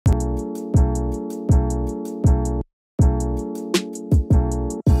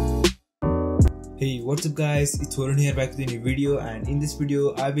Hey, what's up guys, it's Varun here back with a new video, and in this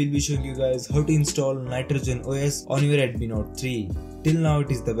video I will be showing you guys how to install Nitrogen OS on your Redmi Note 3. Till now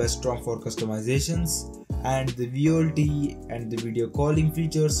it is the best ROM for customizations, and the VoLTE and the video calling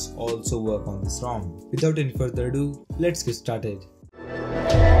features also work on this ROM. Without any further ado, let's get started.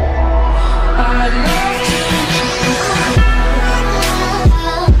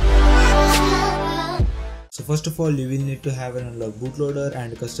 So first of all, you will need to have an unlock bootloader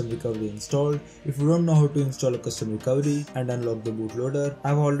and custom recovery installed. If you don't know how to install a custom recovery and unlock the bootloader,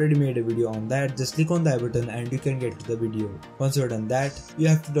 I've already made a video on that. Just click on the I button and you can get to the video. Once you're done that, you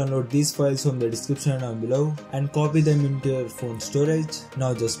have to download these files from the description down below and copy them into your phone storage.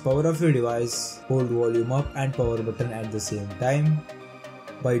 Now just power off your device, hold volume up and power button at the same time.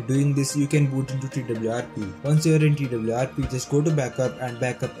 By doing this, you can boot into TWRP. Once you are in TWRP, just go to backup and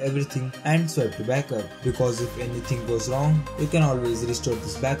backup everything and swipe to backup, because if anything goes wrong, you can always restore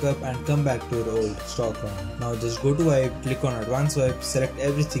this backup and come back to your old stock ROM. Now just go to wipe, click on advanced wipe, select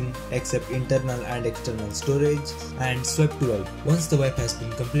everything except internal and external storage and swipe to wipe. Once the wipe has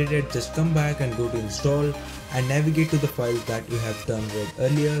been completed, just come back and go to install and navigate to the files that you have downloaded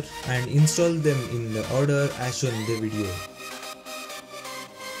earlier and install them in the order as shown in the video.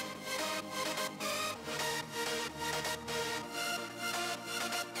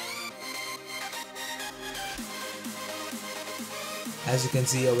 As you can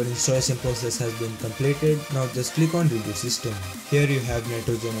see, our installation process has been completed. Now just click on reboot system. Here you have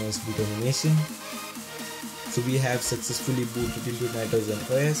Nitrogen OS boot animation. So we have successfully booted into Nitrogen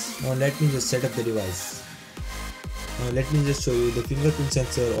OS. Now let me just set up the device. Now let me just show you the fingerprint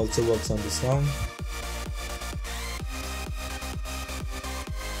sensor also works on this ROM.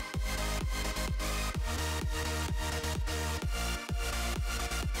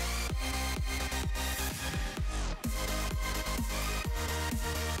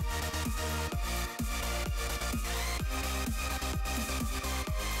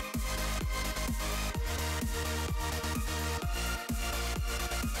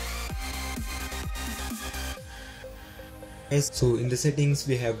 So in the settings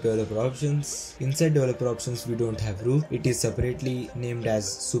we have developer options. Inside developer options we don't have root, it is separately named as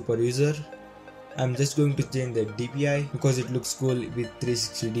super user. I'm just going to change the DPI because it looks cool with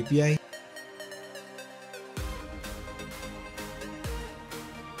 360 DPI.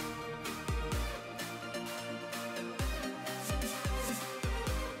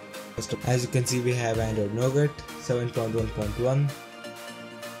 As you can see, we have Android Nougat 7.1.1.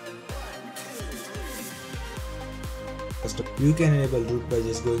 You can enable root by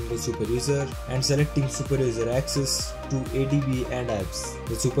just going to super user and selecting super user access to ADB and apps.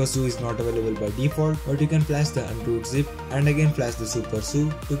 The super SU is not available by default, but you can flash the unroot zip and again flash the super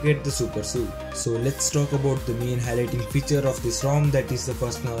SU to get the super SU. So let's talk about the main highlighting feature of this ROM, that is the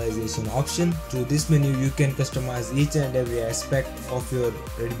personalization option. Through this menu you can customize each and every aspect of your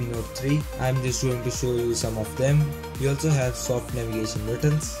Redmi Note 3. I'm just going to show you some of them. You also have soft navigation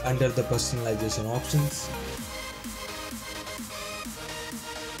buttons under the personalization options.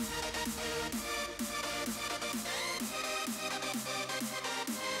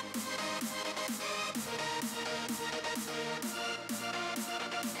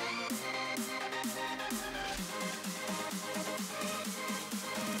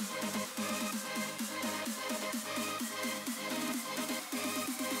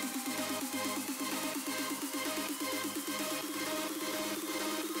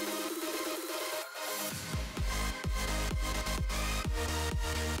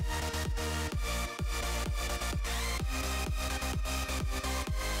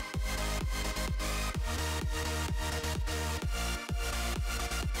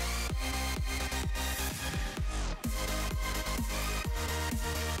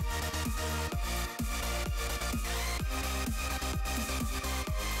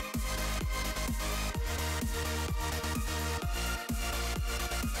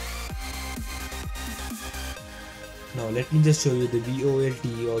 Now let me just show you the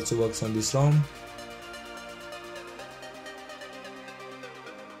VoLTE also works on this ROM.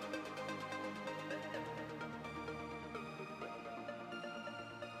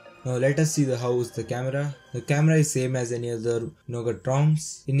 Now let us see how is the camera. The camera is same as any other Nougat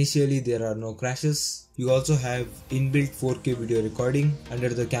ROMs. Initially there are no crashes. You also have inbuilt 4K video recording under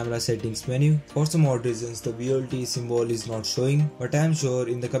the camera settings menu. For some odd reasons the VoLTE symbol is not showing, but I am sure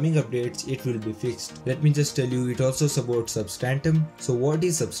in the coming updates it will be fixed. Let me just tell you, it also supports Substantum. So what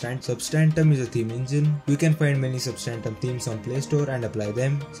is Substantum? Substantum is a theme engine. You can find many Substantum themes on Play Store and apply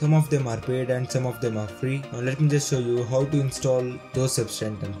them. Some of them are paid and some of them are free. Now let me just show you how to install those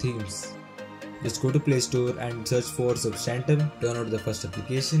Substantum themes. Just go to Play Store and search for Substantum, download the first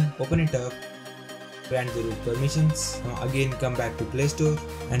application, open it up. grant the root permissions. Now again come back to Play Store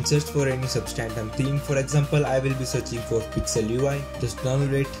and search for any Substantium theme. For example, I will be searching for Pixel UI. Just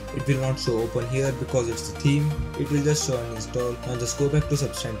download it. It will not show open here because it's the theme. It will just show uninstall. Now just go back to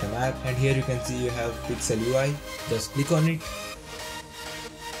Substantium app and here you can see you have Pixel UI. Just click on it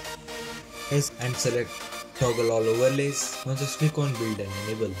and select toggle all overlays. Now just click on build and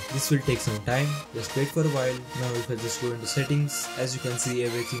enable. This will take some time. Just wait for a while. Now if I just go into settings, as you can see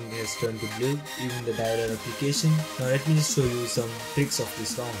everything has turned to blue, even the dialer application. Now let me just show you some tricks of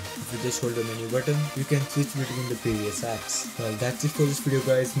this ROM. If you just hold the menu button, you can switch between the previous apps. Well, that's it for this video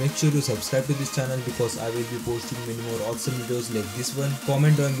guys. Make sure to subscribe to this channel because I will be posting many more awesome videos like this one.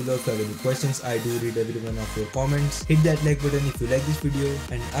 Comment down below if you have any questions. I do read every one of your comments. Hit that like button if you like this video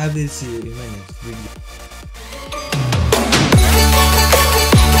and I will see you in my next video.